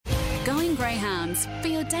Going Greyhounds for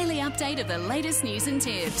your daily update of the latest news and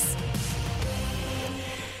tips.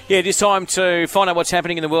 Yeah, it is time to find out what's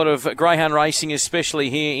happening in the world of greyhound racing, especially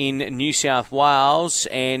here in New South Wales.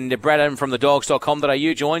 And Brad Adam from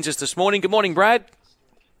thedogs.com.au joins us this morning. Good morning, Brad.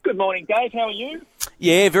 Good morning, Dave. How are you?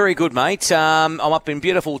 Yeah, very good, mate. I'm up in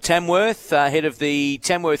beautiful Tamworth, ahead of the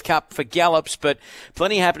Tamworth Cup for gallops, but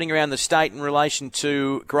plenty happening around the state in relation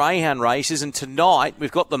to greyhound races. And tonight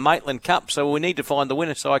we've got the Maitland Cup, so we need to find the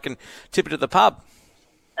winner so I can tip it at the pub.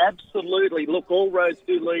 Absolutely. Look, all roads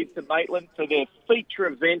do lead to Maitland for their feature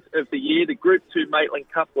event of the year, the Group 2 Maitland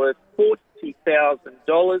Cup, worth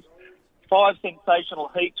 $40,000. 5 sensational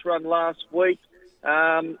heats run last week.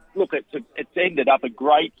 Look, it's ended up a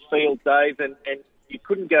great field, Dave, and you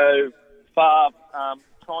couldn't go far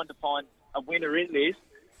trying to find a winner in this.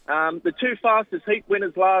 The 2 fastest heat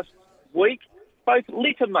winners last week, both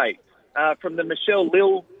litter mates from the Michelle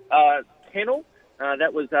Lill kennel.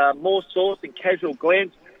 That was More Sauce and Casual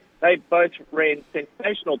Glance. They both ran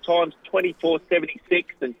sensational times, 24.76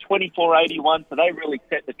 and 24.81, so they really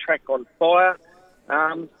set the track on fire.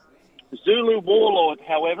 Zulu Warlord,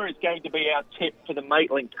 however, is going to be our tip for the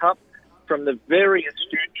Maitland Cup from the very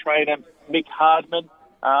astute trainer, Mick Hardman.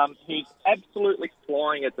 He's absolutely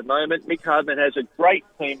flying at the moment. Mick Hardman has a great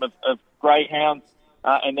team of greyhounds,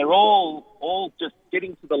 and they're all just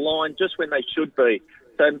getting to the line just when they should be.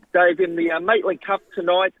 So, Dave, in the Maitland Cup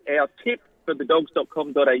tonight, our tip for the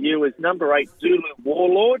dogs.com.au is number 8, Zulu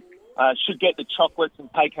Warlord. Should get the chocolates and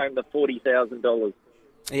take home the $40,000.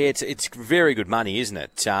 Yeah, it's very good money, isn't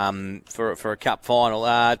it, for a cup final.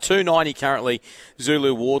 $290 currently,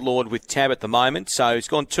 Zulu Warlord with tab at the moment, so it's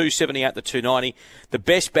gone $270 out to $290. The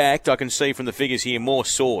best backed, I can see from the figures here, More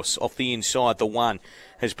Sauce off the inside, the one,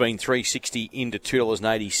 has been $360 into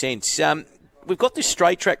 $2.80. We've got this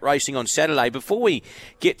straight track racing on Saturday. Before we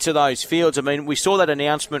get to those fields, I mean, we saw that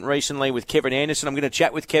announcement recently with Kevin Anderson. I'm going to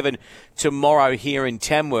chat with Kevin tomorrow here in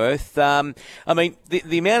Tamworth. I mean,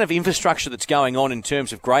 the amount of infrastructure that's going on in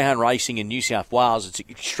terms of greyhound racing in New South Wales, it's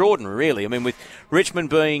extraordinary, really. I mean, with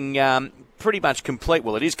Richmond being pretty much complete,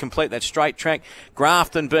 well, it is complete, that straight track.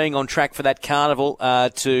 Grafton being on track for that carnival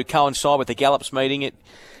to coincide with the Gallops meeting.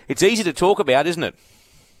 It's easy to talk about, isn't it?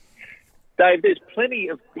 Dave, there's plenty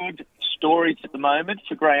of good stories at the moment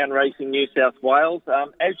for greyhound racing New South Wales.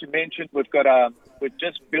 As you mentioned, we've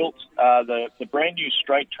just built the brand new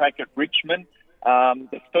straight track at Richmond.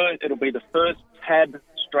 It'll be the first tab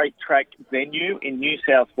straight track venue in New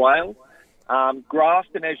South Wales.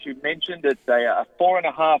 Grafton, as you mentioned, it's a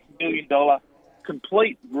 $4.5 million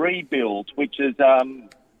complete rebuild, which is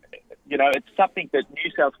it's something that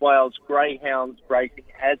New South Wales greyhounds racing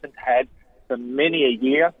hasn't had for many a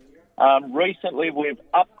year. Recently, we've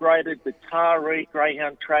upgraded the Taree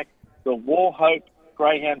Greyhound Track, the Warhope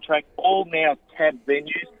Greyhound Track, all now tab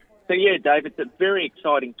venues. So, yeah, Dave, it's a very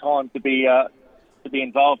exciting time to be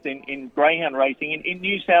involved in greyhound racing in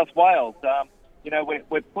New South Wales.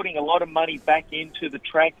 We're putting a lot of money back into the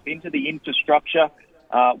tracks, into the infrastructure.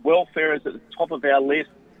 Welfare is at the top of our list.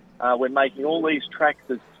 We're making all these tracks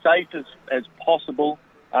as safe as possible.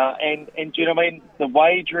 And you know what I mean? The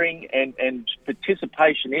wagering and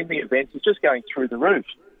participation in the events is just going through the roof.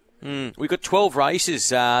 We've got 12 races,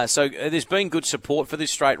 so there's been good support for this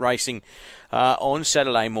straight racing on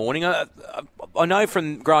Saturday morning. I know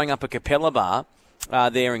from growing up at Capella Bar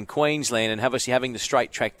there in Queensland and obviously having the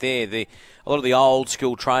straight track there, a lot of the old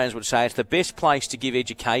school trainers would say it's the best place to give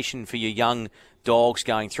education for your young dogs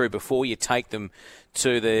going through before you take them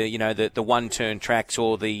to the one-turn tracks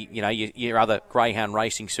or your other greyhound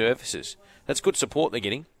racing services. That's good support they're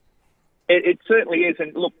getting. It certainly is,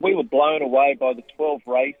 and look, we were blown away by the 12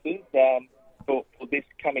 races for this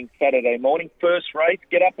coming Saturday morning. First race,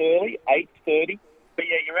 get up early, 8:30. But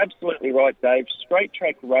yeah, you're absolutely right, Dave. Straight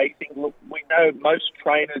track racing. Look, we know most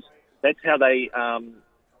trainers. That's how they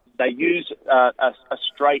use a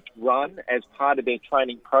straight run as part of their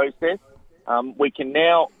training process. We can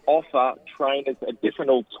now offer trainers a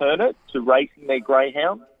different alternate to racing their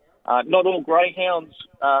greyhounds. Not all greyhounds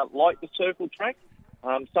like the circle track.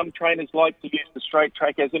 Some trainers like to use the straight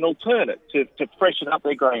track as an alternate to freshen up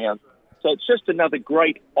their greyhounds. So it's just another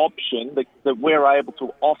great option that we're able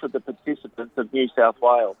to offer the participants of New South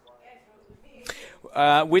Wales.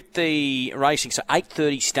 With the racing, so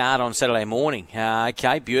 8:30 start on Saturday morning.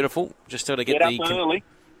 Okay, beautiful. Just got to get up early.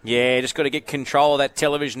 Yeah, just got to get control of that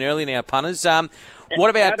television early now, punters. What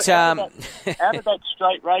about... Out of that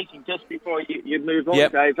straight racing, just before you move on,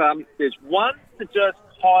 yep. Dave, there's one to just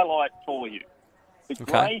highlight for you. The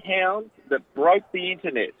greyhound that broke the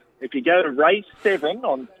internet. If you go to race 7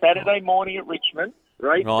 on Saturday morning at Richmond,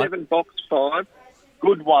 race 7, box 5,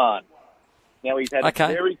 good one. Now, he's had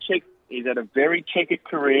Okay. he's had a very checkered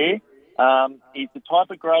career. He's the type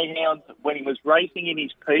of greyhound that when he was racing in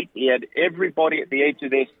his peak, he had everybody at the edge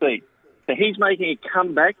of their seat. So he's making a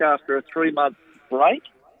comeback after a 3-month break.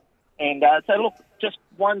 And so, look, just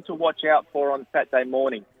one to watch out for on Saturday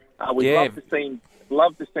morning. We'd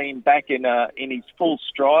love to see him back in his full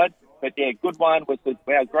stride. But, yeah, good one was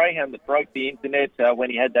our greyhound that broke the internet when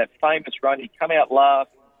he had that famous run. He come out last,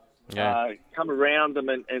 come around them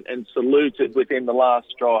and saluted within the last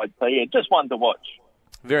stride. So, yeah, just one to watch.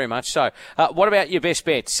 Very much so. What about your best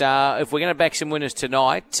bets? If we're going to back some winners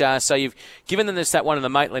tonight, so you've given them that one in the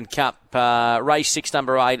Maitland Cup, race 6,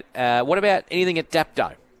 number 8. What about anything at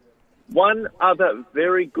Dapto? One other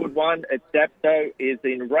very good one at Dapto is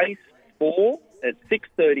in race 4 at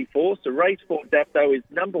 6:34. So race 4 Dapto is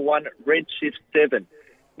number 1, Redshift 7.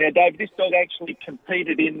 Now, Dave, this dog actually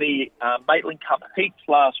competed in the Maitland Cup heats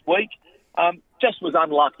last week. Just was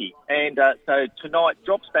unlucky. And so tonight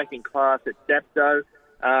drops back in class at Dapto.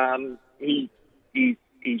 He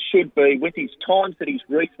should be, with his times that he's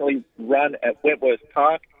recently run at Wentworth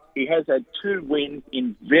Park, he has had 2 wins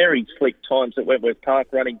in very slick times at Wentworth Park,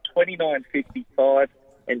 running 29.55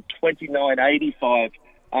 and 29.85,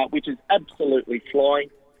 which is absolutely flying.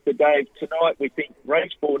 So, Dave, tonight we think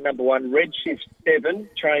race 4, number 1, Redshift 7,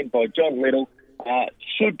 trained by John Little,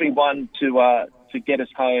 should be one to get us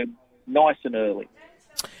home nice and early.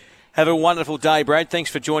 Have a wonderful day, Brad. Thanks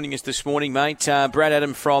for joining us this morning, mate. Brad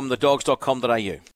Adam from thedogs.com.au.